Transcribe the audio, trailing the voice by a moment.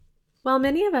While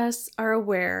many of us are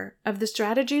aware of the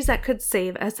strategies that could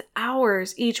save us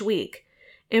hours each week,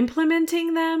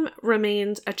 implementing them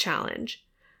remains a challenge.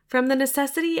 From the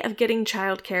necessity of getting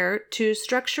childcare to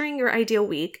structuring your ideal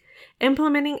week,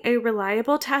 implementing a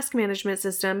reliable task management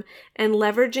system, and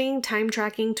leveraging time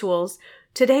tracking tools,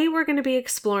 today we're going to be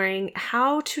exploring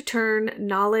how to turn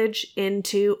knowledge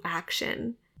into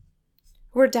action.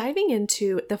 We're diving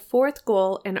into the fourth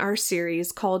goal in our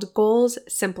series called Goals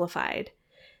Simplified.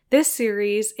 This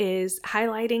series is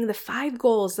highlighting the 5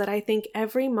 goals that I think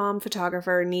every mom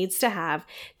photographer needs to have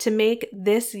to make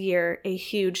this year a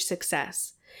huge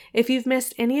success. If you've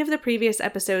missed any of the previous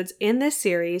episodes in this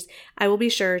series, I will be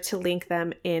sure to link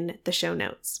them in the show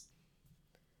notes.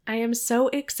 I am so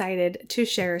excited to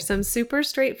share some super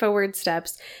straightforward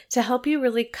steps to help you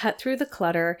really cut through the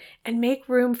clutter and make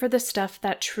room for the stuff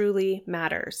that truly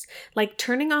matters, like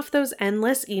turning off those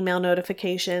endless email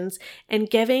notifications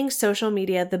and giving social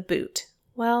media the boot.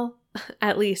 Well,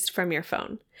 at least from your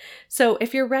phone. So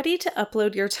if you're ready to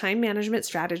upload your time management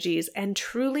strategies and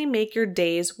truly make your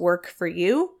days work for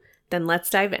you, then let's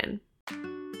dive in.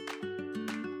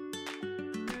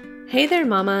 Hey there,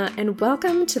 Mama, and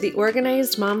welcome to the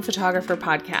Organized Mom Photographer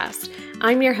podcast.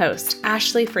 I'm your host,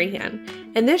 Ashley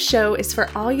Freehan, and this show is for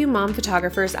all you mom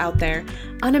photographers out there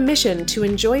on a mission to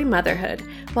enjoy motherhood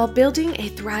while building a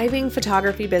thriving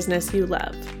photography business you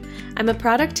love. I'm a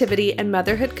productivity and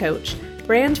motherhood coach,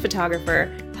 brand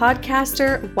photographer,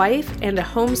 podcaster, wife, and a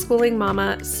homeschooling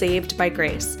mama saved by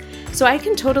grace. So I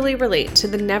can totally relate to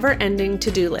the never-ending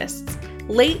to-do lists,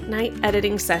 late night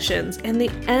editing sessions, and the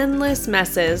endless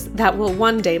messes that we'll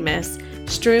one day miss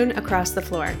strewn across the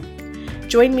floor.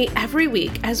 Join me every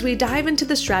week as we dive into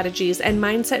the strategies and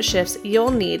mindset shifts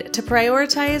you'll need to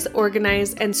prioritize,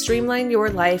 organize, and streamline your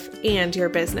life and your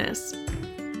business.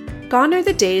 Gone are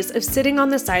the days of sitting on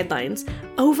the sidelines,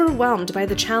 overwhelmed by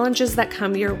the challenges that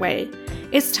come your way.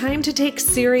 It's time to take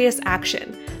serious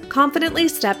action, confidently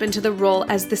step into the role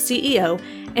as the CEO,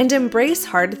 and embrace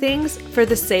hard things for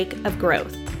the sake of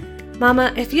growth.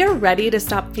 Mama, if you're ready to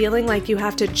stop feeling like you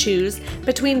have to choose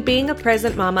between being a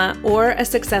present mama or a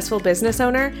successful business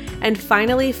owner and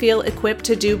finally feel equipped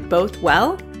to do both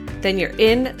well, then you're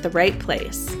in the right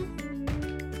place.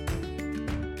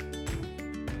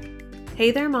 Hey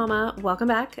there, Mama. Welcome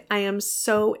back. I am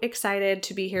so excited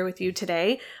to be here with you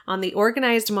today on the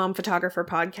Organized Mom Photographer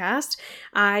podcast.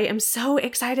 I am so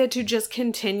excited to just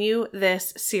continue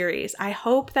this series. I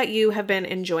hope that you have been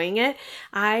enjoying it.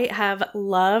 I have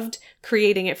loved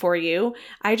creating it for you.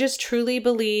 I just truly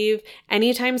believe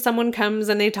anytime someone comes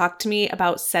and they talk to me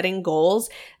about setting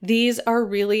goals, these are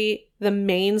really the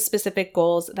main specific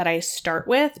goals that I start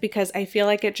with because I feel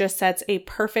like it just sets a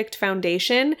perfect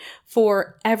foundation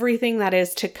for everything that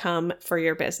is to come for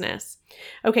your business.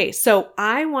 Okay, so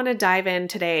I want to dive in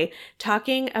today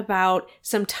talking about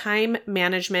some time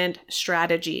management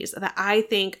strategies that I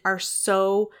think are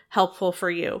so helpful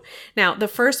for you. Now, the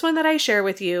first one that I share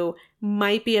with you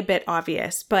might be a bit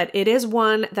obvious, but it is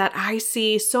one that I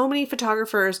see so many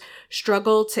photographers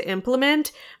struggle to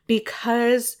implement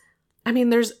because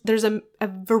there's a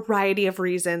variety of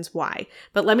reasons why,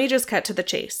 but let me just cut to the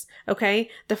chase, okay?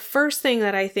 The first thing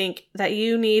that I think that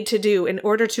you need to do in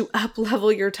order to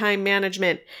up-level your time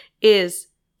management is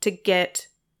to get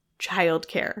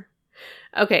childcare.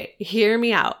 Okay, hear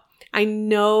me out. I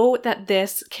know that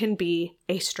this can be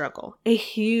a struggle, a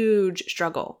huge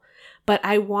struggle, but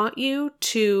I want you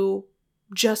to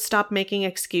just stop making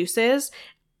excuses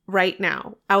right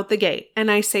now, out the gate. And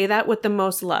I say that with the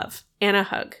most love and a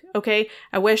hug, okay?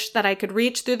 I wish that I could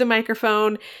reach through the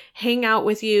microphone, hang out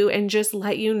with you, and just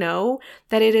let you know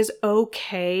that it is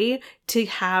okay to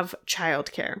have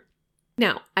childcare.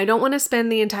 Now, I don't want to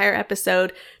spend the entire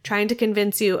episode trying to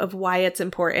convince you of why it's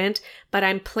important, but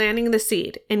I'm planting the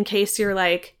seed in case you're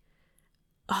like,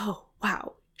 oh,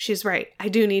 wow, she's right. I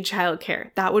do need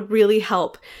childcare. That would really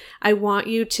help. I want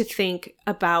you to think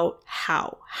about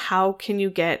how. How can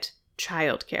you get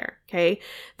childcare? Okay.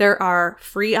 There are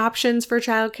free options for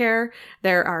childcare.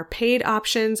 There are paid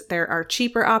options. There are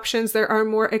cheaper options. There are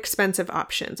more expensive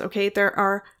options. Okay. There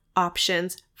are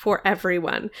options for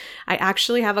everyone. I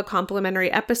actually have a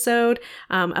complimentary episode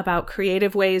about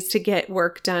creative ways to get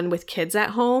work done with kids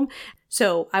at home.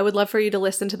 So I would love for you to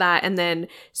listen to that and then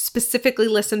specifically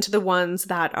listen to the ones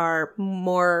that are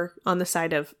more on the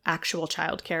side of actual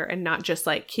childcare and not just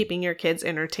like keeping your kids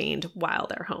entertained while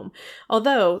they're home.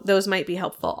 Although those might be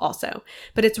helpful also.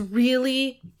 But it's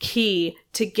really key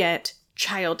to get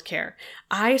childcare.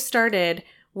 I started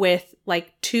with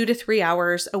like 2 to 3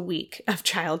 hours a week of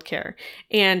childcare,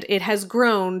 and it has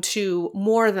grown to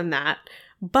more than that,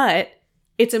 but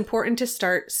it's important to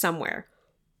start somewhere.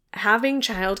 having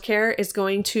childcare is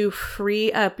going to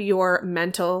free up your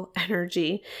mental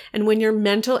energy. And when your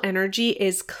mental energy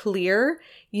is clear,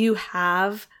 you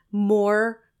have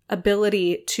more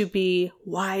ability to be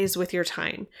wise with your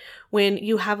time. When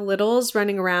you have littles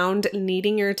running around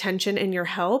needing your attention and your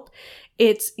help,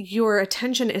 your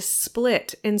attention is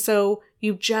split. And so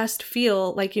you just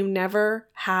feel like you never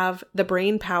have the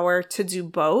brain power to do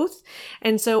both.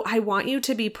 And so I want you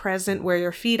to be present where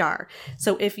your feet are.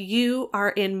 So if you are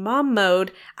in mom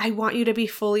mode, I want you to be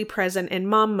fully present in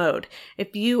mom mode.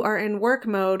 If you are in work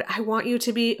mode, I want you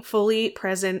to be fully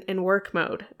present in work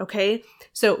mode. Okay.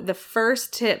 So the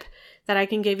first tip that I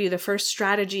can give you, the first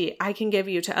strategy I can give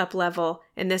you to up level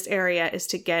in this area is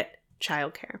to get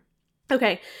childcare.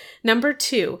 Okay, number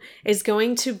 2 is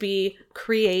going to be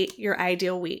create your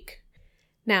ideal week.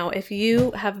 Now, if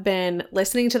you have been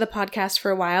listening to the podcast for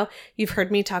a while, you've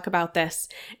heard me talk about this,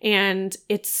 and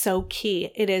it's so key.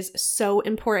 It is so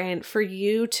important for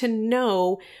you to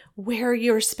know where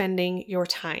you're spending your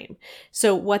time.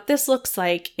 So what this looks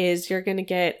like is you're going to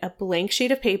get a blank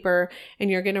sheet of paper and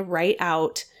you're going to write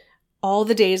out all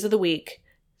the days of the week,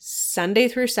 Sunday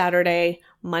through Saturday,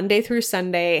 Monday through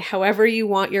Sunday, however you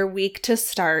want your week to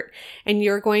start, and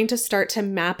you're going to start to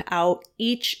map out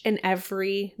each and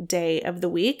every day of the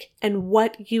week and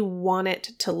what you want it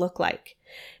to look like.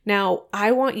 Now,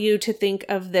 I want you to think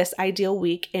of this ideal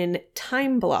week in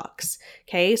time blocks,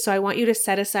 okay? So I want you to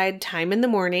set aside time in the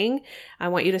morning. I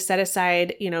want you to set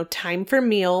aside, time for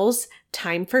meals,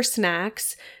 time for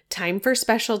snacks, time for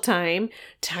special time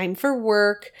for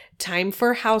work, time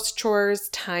for house chores,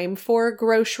 time for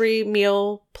grocery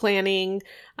meal planning,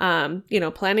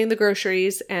 planning the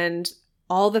groceries and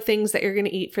all the things that you're going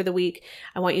to eat for the week.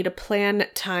 I want you to plan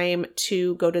time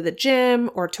to go to the gym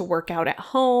or to work out at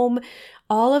home.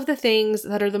 All of the things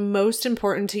that are the most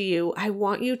important to you, I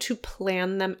want you to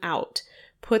plan them out.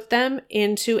 Put them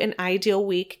into an ideal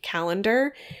week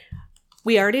calendar.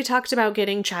 We already talked about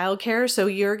getting childcare, so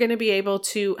you're going to be able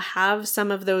to have some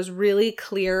of those really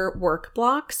clear work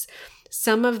blocks.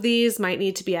 Some of these might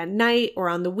need to be at night or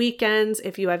on the weekends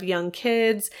if you have young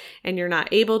kids and you're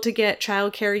not able to get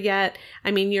childcare yet.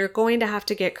 You're going to have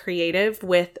to get creative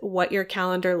with what your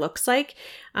calendar looks like.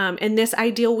 And this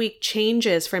ideal week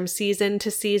changes from season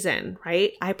to season,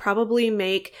 right? I probably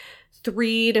make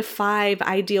 3 to 5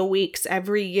 ideal weeks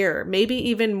every year, maybe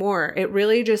even more. It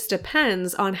really just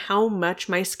depends on how much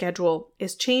my schedule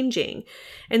is changing.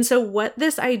 And so what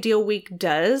this ideal week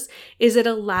does is it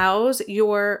allows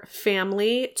your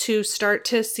family to start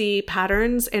to see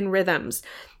patterns and rhythms.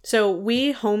 So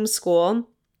we homeschool.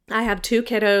 I have 2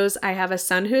 kiddos. I have a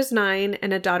son who's 9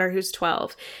 and a daughter who's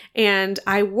 12. And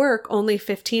I work only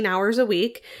 15 hours a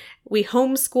week. We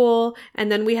homeschool, and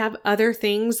then we have other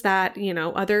things that,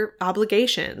 other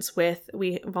obligations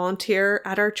we volunteer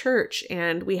at our church,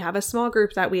 and we have a small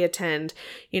group that we attend.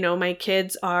 My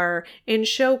kids are in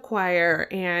show choir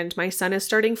and my son is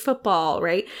starting football,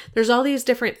 right? There's all these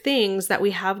different things that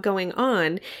we have going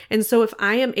on. And so if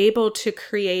I am able to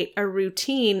create a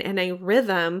routine and a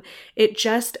rhythm, it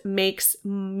just makes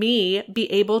me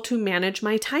be able to manage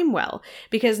my time well,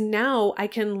 because now I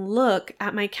can look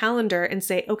at my calendar and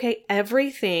say, okay,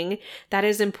 everything that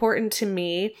is important to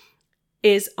me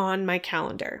is on my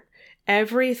calendar.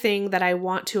 Everything that I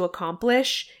want to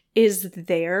accomplish is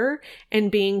there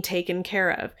and being taken care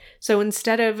of. So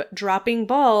instead of dropping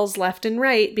balls left and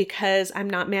right because I'm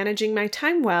not managing my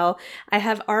time well, I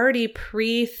have already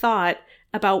pre-thought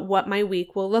about what my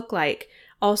week will look like.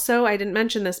 Also, I didn't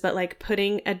mention this, but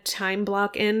putting a time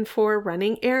block in for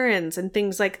running errands and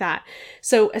things like that.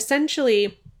 So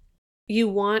essentially, you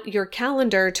want your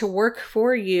calendar to work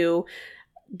for you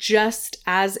just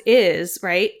as is,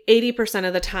 right? 80%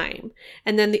 of the time.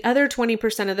 And then the other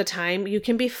 20% of the time, you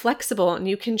can be flexible and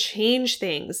you can change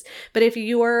things. But if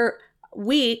your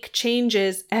week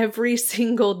changes every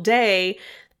single day,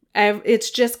 it's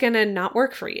just going to not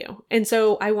work for you. And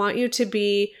so I want you to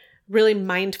be really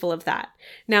mindful of that.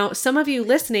 Now, some of you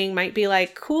listening might be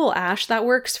like, cool, Ash, that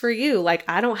works for you.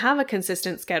 I don't have a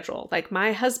consistent schedule.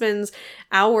 My husband's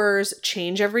hours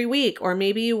change every week, or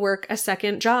maybe you work a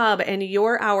second job and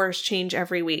your hours change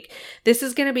every week. This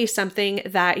is going to be something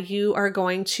that you are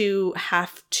going to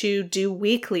have to do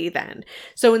weekly then.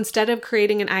 So instead of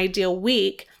creating an ideal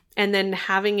week and then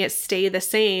having it stay the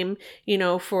same,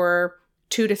 for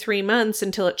 2 to 3 months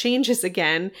until it changes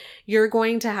again, you're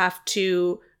going to have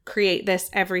to create this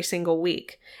every single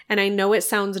week. And I know it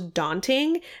sounds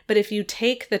daunting, but if you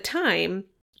take the time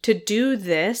to do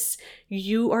this,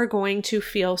 you are going to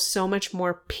feel so much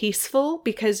more peaceful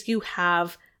because you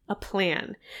have a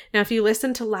plan. Now, if you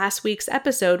listened to last week's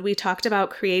episode, we talked about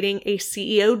creating a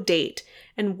CEO date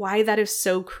and why that is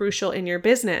so crucial in your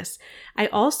business. I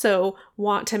also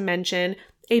want to mention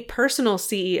a personal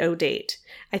CEO date.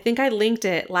 I think I linked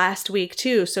it last week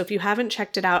too. So if you haven't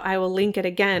checked it out, I will link it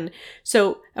again.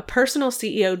 So a personal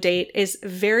CEO date is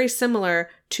very similar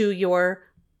to your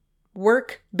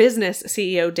work business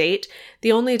CEO date.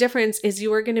 The only difference is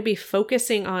you are going to be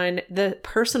focusing on the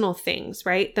personal things,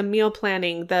 right? The meal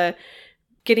planning, the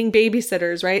getting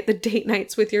babysitters, right? The date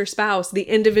nights with your spouse, the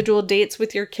individual dates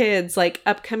with your kids, like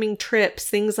upcoming trips,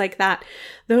 things like that.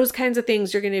 Those kinds of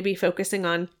things you're going to be focusing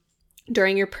on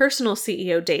during your personal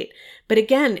CEO date. But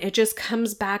again, it just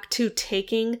comes back to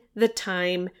taking the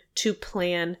time to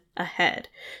plan ahead.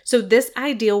 So this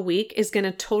ideal week is going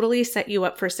to totally set you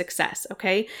up for success,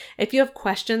 okay? If you have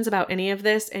questions about any of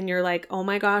this and you're like, oh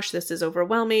my gosh, this is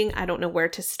overwhelming, I don't know where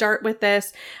to start with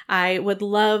this, I would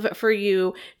love for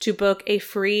you to book a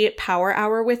free power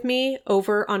hour with me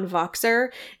over on Voxer.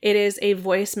 It is a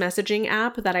voice messaging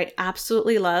app that I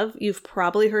absolutely love. You've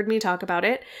probably heard me talk about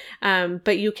it,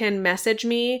 but you can message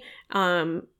me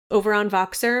over on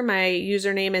Voxer. My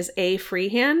username is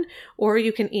afreehand, or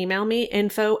you can email me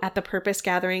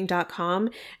info@thepurposegathering.com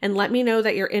and let me know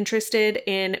that you're interested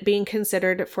in being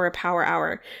considered for a power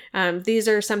hour. These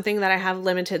are something that I have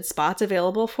limited spots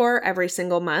available for every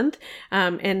single month.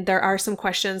 And there are some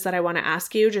questions that I want to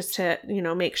ask you just to,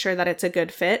 make sure that it's a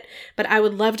good fit, but I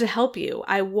would love to help you.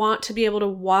 I want to be able to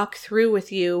walk through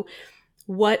with you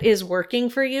what is working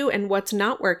for you and what's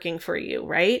not working for you,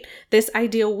 right? This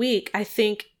ideal week, I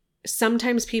think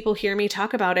sometimes people hear me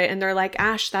talk about it and they're like,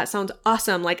 Ash, that sounds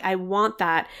awesome. Like, I want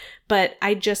that, but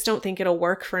I just don't think it'll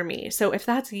work for me. So if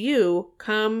that's you,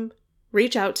 come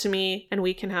reach out to me and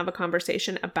we can have a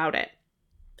conversation about it.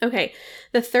 Okay.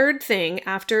 The third thing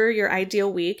after your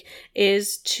ideal week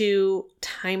is to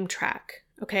time track.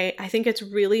 Okay. I think it's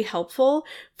really helpful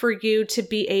for you to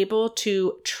be able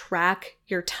to track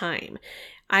your time.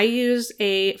 I use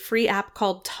a free app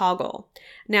called Toggle.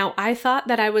 Now, I thought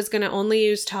that I was going to only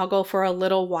use Toggle for a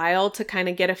little while to kind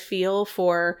of get a feel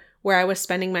for where I was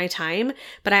spending my time,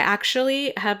 but I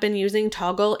actually have been using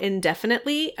Toggle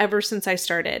indefinitely ever since I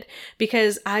started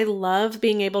because I love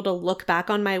being able to look back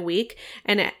on my week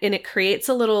and it creates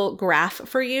a little graph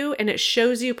for you and it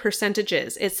shows you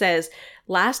percentages. It says,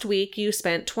 last week you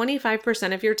spent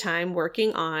 25% of your time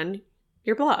working on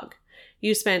your blog.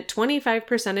 You spent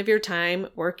 25% of your time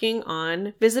working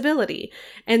on visibility.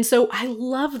 And so I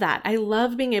love that. I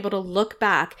love being able to look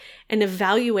back and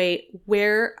evaluate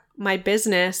where my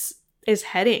business is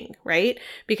heading, right?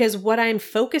 Because what I'm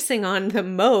focusing on the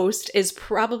most is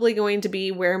probably going to be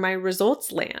where my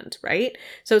results land, right?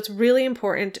 So it's really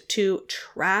important to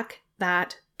track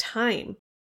that time.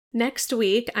 Next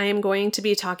week, I am going to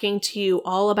be talking to you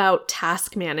all about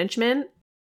task management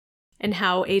and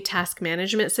how a task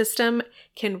management system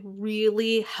can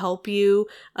really help you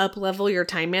up-level your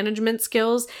time management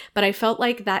skills. But I felt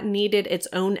like that needed its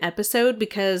own episode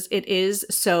because it is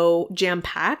so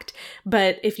jam-packed.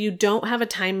 But if you don't have a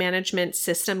time management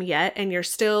system yet and you're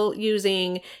still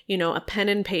using, a pen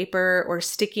and paper or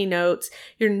sticky notes,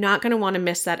 you're not going to want to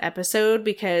miss that episode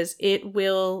because it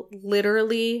will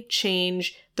literally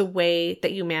change the way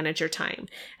that you manage your time.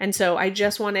 And so I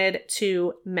just wanted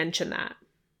to mention that.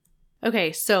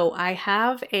 Okay, so I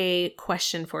have a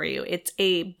question for you. It's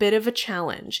a bit of a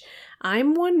challenge.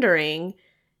 I'm wondering,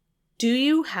 do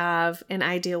you have an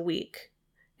ideal week?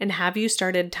 And have you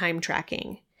started time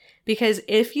tracking? Because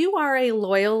if you are a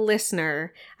loyal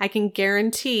listener, I can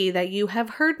guarantee that you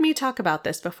have heard me talk about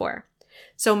this before.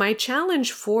 So my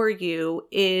challenge for you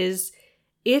is,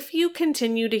 if you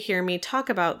continue to hear me talk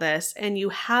about this and you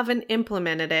haven't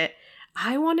implemented it,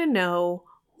 I want to know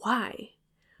why.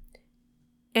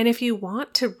 And if you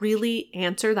want to really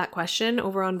answer that question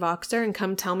over on Voxer and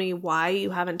come tell me why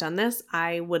you haven't done this,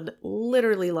 I would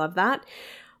literally love that.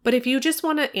 But if you just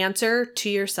want to answer to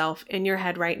yourself in your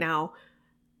head right now,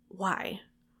 why?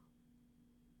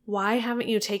 Why haven't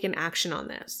you taken action on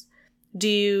this? Do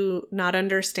you not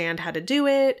understand how to do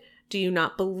it? Do you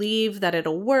not believe that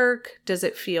it'll work? Does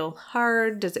it feel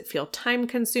hard? Does it feel time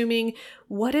consuming?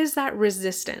 What is that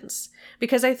resistance?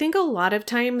 Because I think a lot of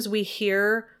times we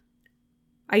hear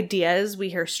ideas, we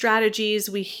hear strategies,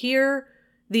 we hear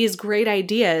these great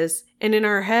ideas, and in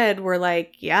our head, we're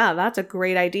like, yeah, that's a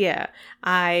great idea.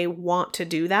 I want to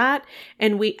do that.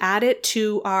 And we add it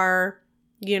to our,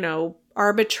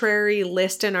 arbitrary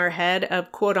list in our head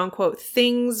of quote unquote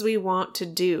things we want to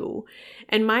do.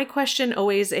 And my question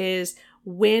always is,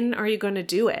 when are you going to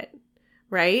do it?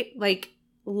 Right? Like,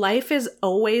 Life is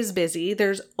always busy.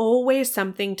 There's always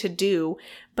something to do.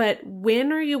 But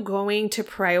when are you going to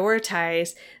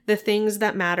prioritize the things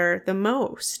that matter the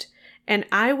most? And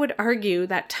I would argue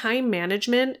that time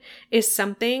management is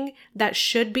something that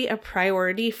should be a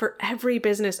priority for every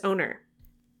business owner.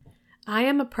 I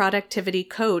am a productivity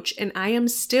coach, and I am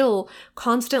still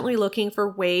constantly looking for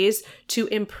ways to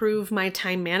improve my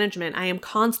time management. I am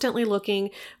constantly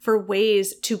looking for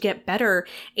ways to get better,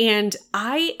 and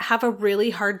I have a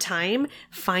really hard time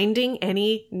finding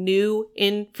any new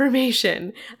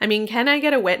information. I mean, can I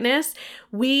get a witness?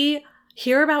 We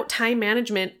hear about time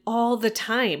management all the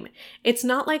time. It's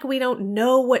not like we don't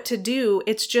know what to do.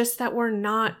 It's just that we're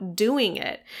not doing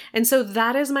it. And so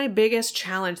that is my biggest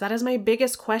challenge. That is my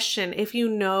biggest question. If you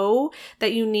know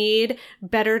that you need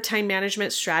better time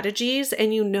management strategies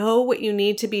and you know what you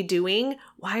need to be doing,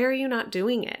 why are you not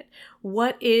doing it?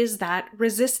 What is that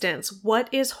resistance? What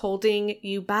is holding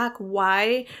you back?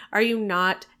 Why are you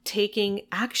not taking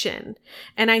action?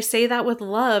 And I say that with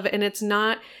love, and it's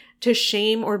not to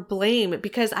shame or blame,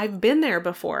 because I've been there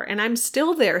before and I'm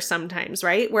still there sometimes,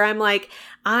 right? Where I'm like,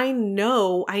 I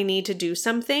know I need to do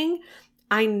something.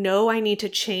 I know I need to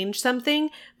change something,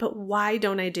 but why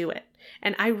don't I do it?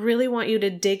 And I really want you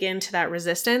to dig into that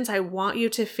resistance. I want you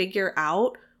to figure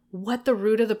out what the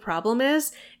root of the problem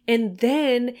is, and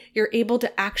then you're able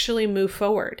to actually move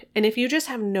forward. And if you just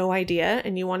have no idea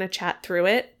and you want to chat through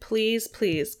it, please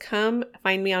come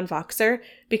find me on Voxer,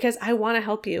 because I want to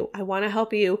help you. I want to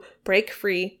help you break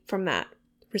free from that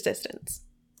resistance.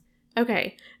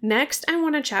 Okay, next I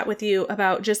want to chat with you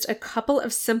about just a couple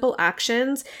of simple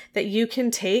actions that you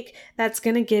can take that's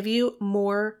going to give you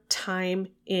more time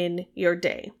in your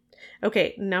day.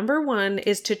 Okay, number one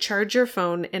is to charge your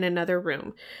phone in another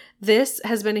room. This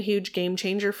has been a huge game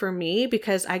changer for me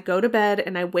because I go to bed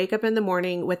and I wake up in the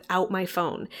morning without my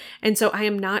phone. And so I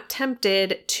am not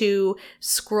tempted to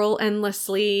scroll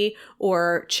endlessly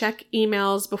or check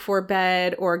emails before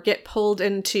bed or get pulled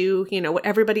into, what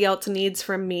everybody else needs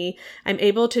from me. I'm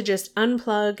able to just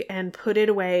unplug and put it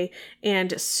away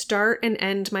and start and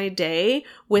end my day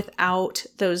without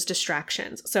those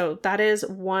distractions. So that is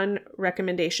one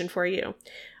recommendation for you.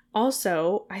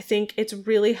 Also, I think it's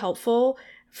really helpful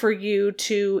for you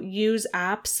to use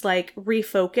apps like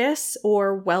Refocus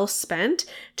or Well Spent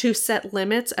to set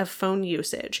limits of phone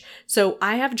usage. So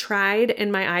I have tried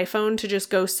in my iPhone to just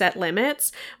go set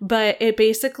limits, but it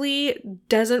basically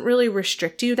doesn't really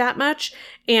restrict you that much.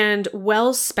 And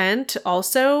Well Spent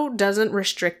also doesn't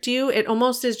restrict you. It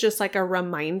almost is just like a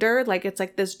reminder, like it's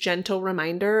like this gentle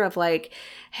reminder of like,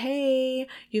 hey,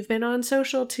 you've been on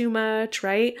social too much,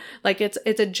 right? Like it's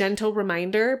a gentle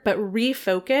reminder, but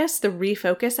Refocus, the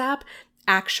Refocus app,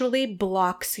 actually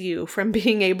blocks you from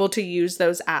being able to use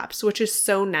those apps, which is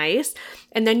so nice.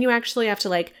 And then you actually have to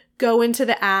like go into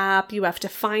the app, you have to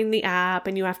find the app,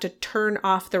 and you have to turn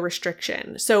off the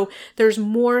restriction. So there's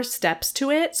more steps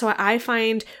to it. So I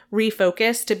find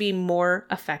Refocus to be more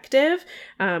effective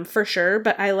for sure,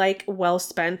 but I like Well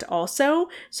Spent also.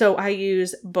 So I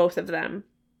use both of them.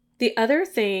 The other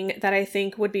thing that I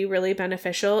think would be really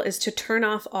beneficial is to turn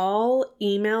off all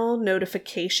email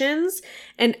notifications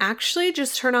and actually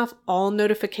just turn off all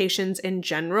notifications in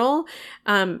general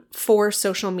for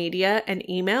social media and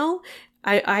email.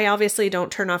 I obviously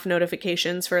don't turn off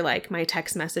notifications for like my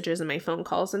text messages and my phone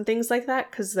calls and things like that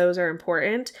because those are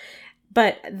important.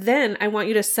 But then I want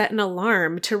you to set an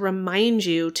alarm to remind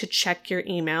you to check your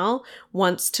email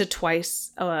once to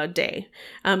twice a day.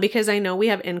 Because I know we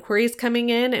have inquiries coming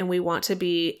in and we want to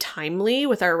be timely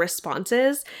with our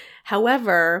responses.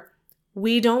 However,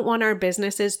 we don't want our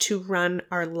businesses to run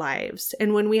our lives.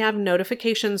 And when we have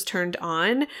notifications turned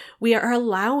on, we are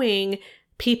allowing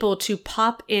people to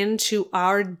pop into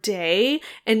our day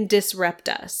and disrupt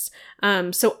us.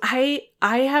 So I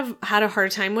have had a hard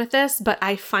time with this, but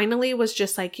I finally was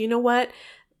just like, you know what?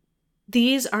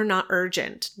 These are not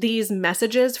urgent. These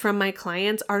messages from my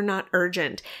clients are not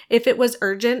urgent. If it was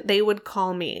urgent, they would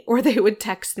call me or they would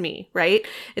text me, right?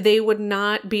 They would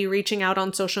not be reaching out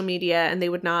on social media and they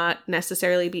would not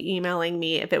necessarily be emailing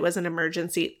me if it was an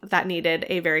emergency that needed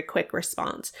a very quick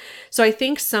response. So I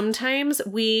think sometimes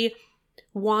we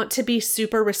want to be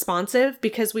super responsive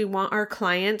because we want our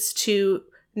clients to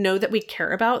know that we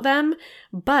care about them.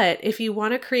 But if you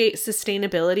want to create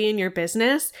sustainability in your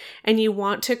business and you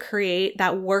want to create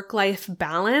that work-life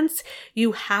balance,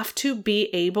 you have to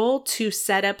be able to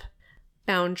set up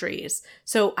boundaries.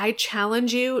 So I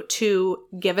challenge you to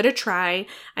give it a try.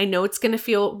 I know it's going to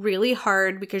feel really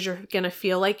hard because you're going to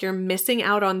feel like you're missing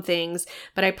out on things,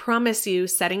 but I promise you,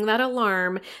 setting that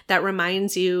alarm that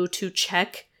reminds you to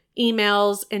check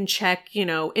emails and check,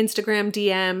 Instagram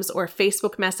DMs or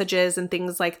Facebook messages and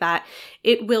things like that,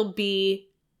 it will be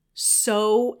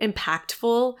so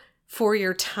impactful for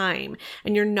your time,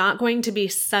 and you're not going to be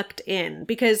sucked in,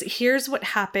 because here's what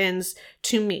happens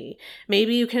to me.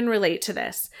 Maybe you can relate to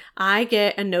this. I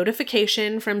get a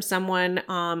notification from someone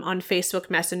on Facebook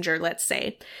Messenger, let's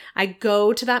say. I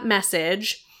go to that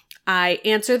message, I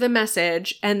answer the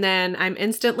message, and then I'm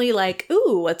instantly like,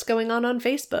 ooh, what's going on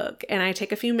Facebook? And I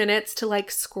take a few minutes to like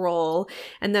scroll,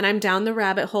 and then I'm down the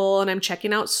rabbit hole and I'm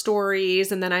checking out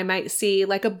stories, and then I might see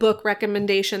like a book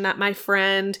recommendation that my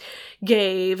friend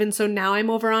gave. And so now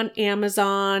I'm over on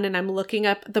Amazon and I'm looking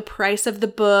up the price of the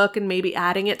book and maybe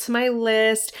adding it to my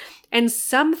list. And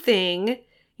something,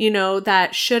 that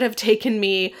should have taken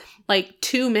me like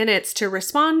 2 minutes to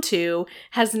respond to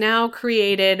has now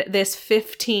created this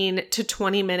 15 to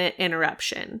 20 minute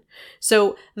interruption.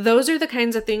 So those are the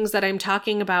kinds of things that I'm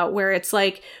talking about, where it's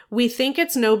like, we think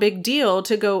it's no big deal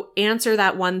to go answer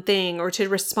that one thing or to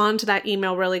respond to that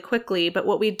email really quickly. But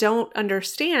what we don't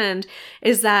understand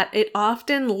is that it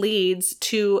often leads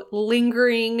to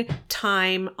lingering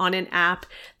time on an app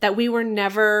that we were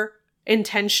never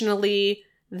intentionally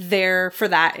there for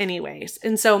that anyways.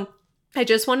 And so I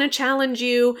just want to challenge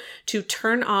you to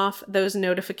turn off those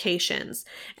notifications.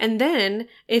 And then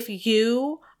if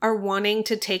you are wanting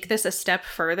to take this a step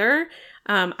further,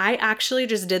 I actually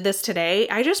just did this today.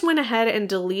 I just went ahead and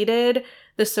deleted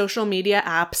the social media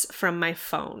apps from my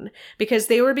phone because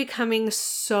they were becoming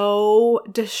so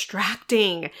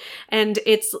distracting. And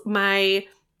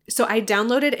so I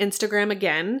downloaded Instagram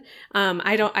again.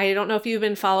 I don't know if you've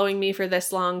been following me for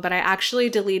this long, but I actually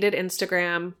deleted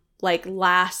Instagram like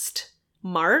last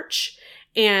March,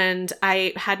 and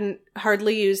I hadn't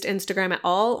hardly used Instagram at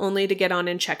all, only to get on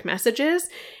and check messages.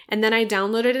 And then I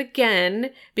downloaded it again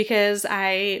because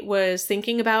I was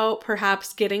thinking about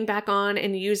perhaps getting back on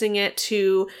and using it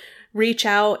to reach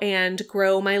out and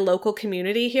grow my local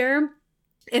community here.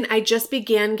 And I just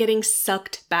began getting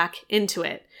sucked back into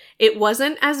it. It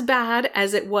wasn't as bad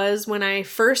as it was when I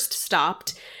first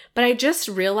stopped, but I just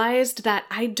realized that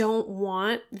I don't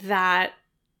want that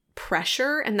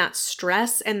pressure and that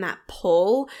stress and that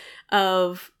pull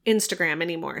of Instagram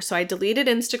anymore. So I deleted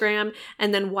Instagram,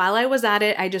 and then while I was at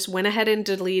it, I just went ahead and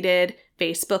deleted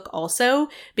Facebook also,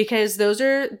 because those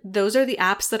are the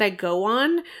apps that I go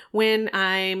on when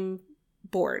I'm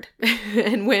bored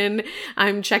and when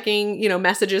I'm checking,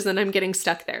 messages and I'm getting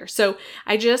stuck there. So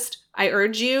I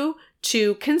urge you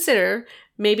to consider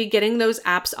maybe getting those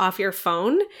apps off your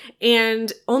phone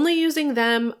and only using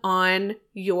them on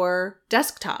your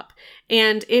desktop.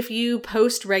 And if you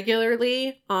post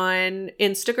regularly on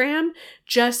Instagram,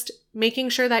 just making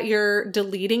sure that you're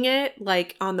deleting it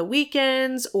like on the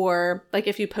weekends, or like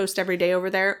if you post every day over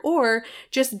there, or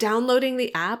just downloading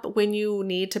the app when you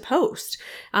need to post,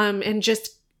 and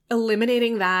just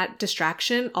eliminating that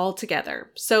distraction altogether.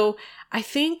 So I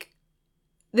think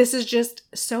this is just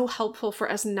so helpful for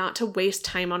us not to waste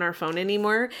time on our phone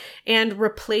anymore and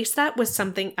replace that with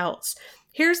something else.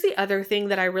 Here's the other thing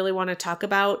that I really want to talk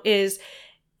about is,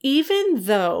 even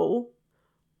though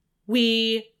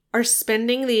we are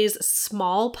spending these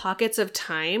small pockets of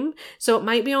time, so it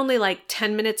might be only like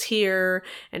 10 minutes here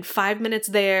and 5 minutes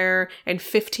there and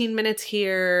 15 minutes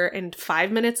here and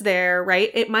 5 minutes there, right?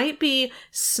 It might be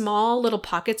small little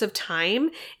pockets of time.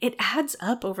 It adds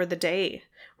up over the day.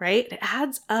 Right? It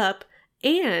adds up,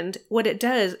 and what it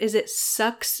does is it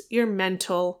sucks your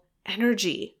mental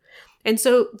energy. And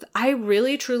so I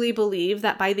really truly believe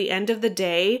that by the end of the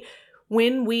day,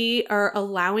 when we are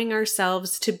allowing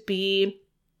ourselves to be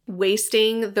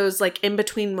wasting those like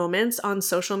in-between moments on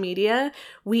social media,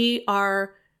 we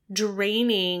are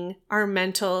draining our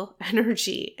mental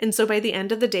energy. And so by the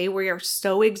end of the day, we are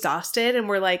so exhausted and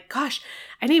we're like, gosh,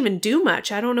 I didn't even do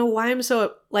much. I don't know why I'm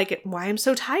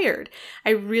so tired.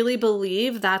 I really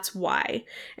believe that's why.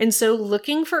 And so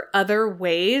looking for other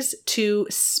ways to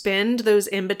spend those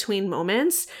in-between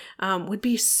moments would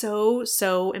be so,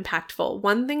 so impactful.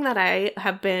 One thing that I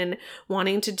have been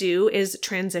wanting to do is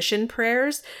transition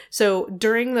prayers. So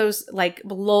during those like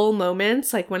lull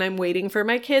moments, like when I'm waiting for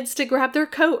my kids to grab their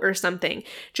coat or something,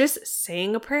 just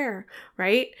saying a prayer,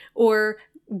 right? Or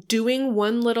doing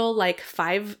one little like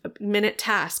 5-minute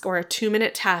task or a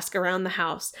 2-minute task around the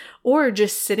house, or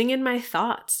just sitting in my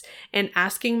thoughts and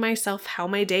asking myself how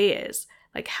my day is.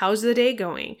 Like, how's the day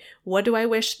going? What do I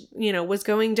wish, was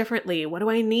going differently? What do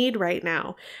I need right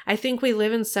now? I think we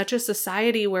live in such a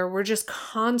society where we're just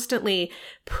constantly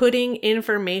putting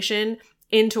information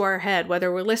into our head,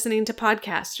 whether we're listening to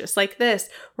podcasts just like this,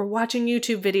 we're watching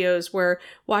YouTube videos, we're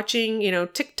watching,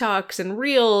 TikToks and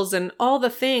Reels and all the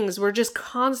things. We're just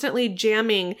constantly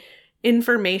jamming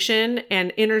information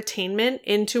and entertainment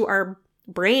into our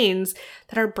brains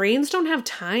that our brains don't have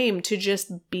time to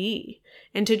just be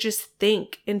and to just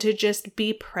think and to just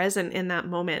be present in that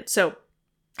moment. So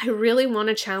I really want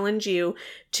to challenge you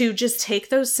to just take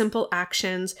those simple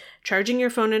actions, charging your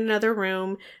phone in another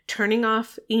room, turning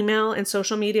off email and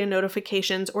social media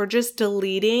notifications, or just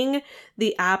deleting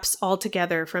the apps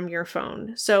altogether from your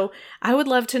phone. So I would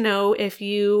love to know if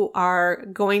you are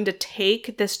going to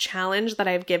take this challenge that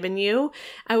I've given you.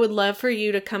 I would love for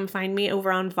you to come find me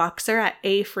over on Voxer at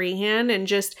A Freehand and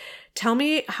just tell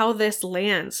me how this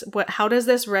lands. How does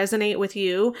this resonate with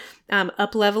you?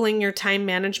 Up-leveling your time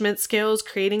management skills,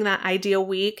 creating that ideal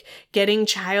week, getting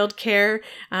childcare,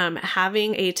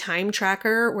 having a time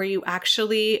tracker where you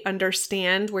actually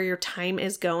understand where your time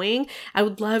is going. I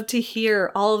would love to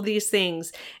hear all of these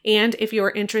things. And if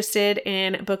you're interested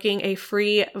in booking a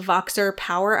free Voxer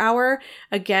Power Hour,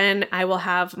 again, I will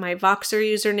have my Voxer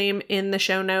username in the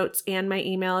show notes and my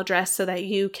email address so that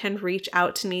you can reach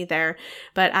out to me there.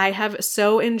 But I have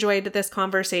so enjoyed this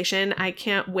conversation. I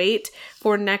can't wait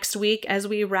for next week as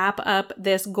we wrap up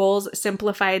this Goals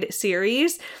Simplified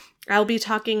series. I'll be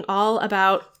talking all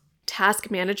about task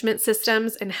management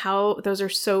systems and how those are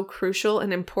so crucial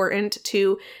and important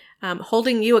to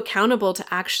holding you accountable to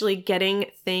actually getting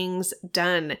things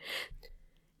done.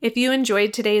 If you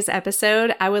enjoyed today's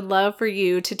episode, I would love for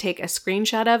you to take a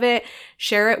screenshot of it,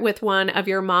 share it with one of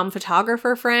your mom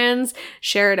photographer friends,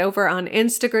 share it over on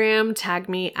Instagram, tag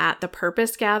me at The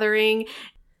Purpose Gathering.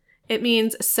 It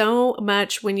means so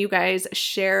much when you guys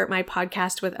share my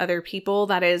podcast with other people.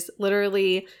 That is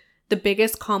literally the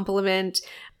biggest compliment.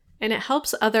 And it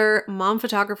helps other mom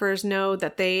photographers know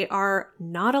that they are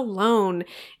not alone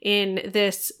in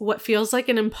this, what feels like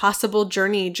an impossible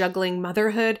journey juggling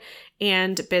motherhood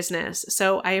and business.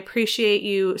 So I appreciate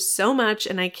you so much,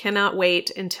 and I cannot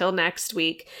wait until next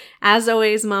week. As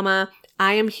always, Mama,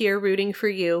 I am here rooting for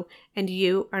you, and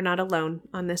you are not alone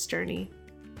on this journey.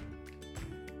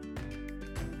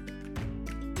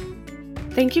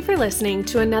 Thank you for listening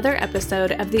to another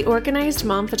episode of the Organized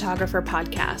Mom Photographer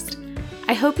podcast.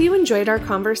 I hope you enjoyed our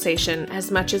conversation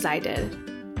as much as I did.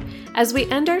 As we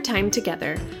end our time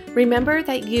together, remember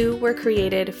that you were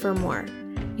created for more.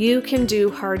 You can do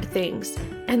hard things,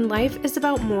 and life is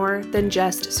about more than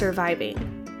just surviving.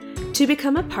 To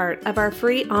become a part of our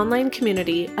free online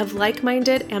community of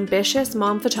like-minded, ambitious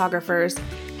mom photographers,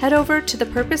 head over to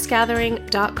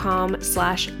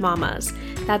thepurposegathering.com/mamas.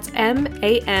 That's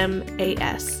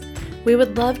MAMAS. We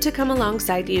would love to come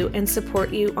alongside you and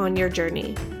support you on your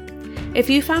journey. If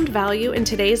you found value in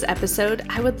today's episode,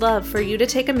 I would love for you to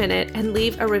take a minute and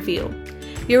leave a review.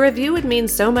 Your review would mean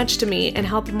so much to me and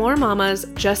help more mamas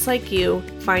just like you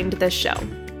find this show.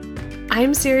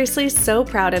 I'm seriously so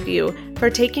proud of you for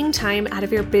taking time out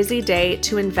of your busy day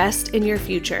to invest in your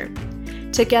future.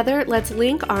 Together, let's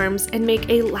link arms and make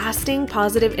a lasting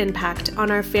positive impact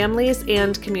on our families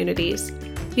and communities.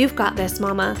 You've got this,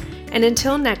 Mama. And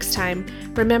until next time,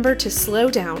 remember to slow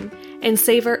down and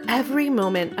savor every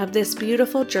moment of this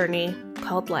beautiful journey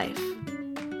called life.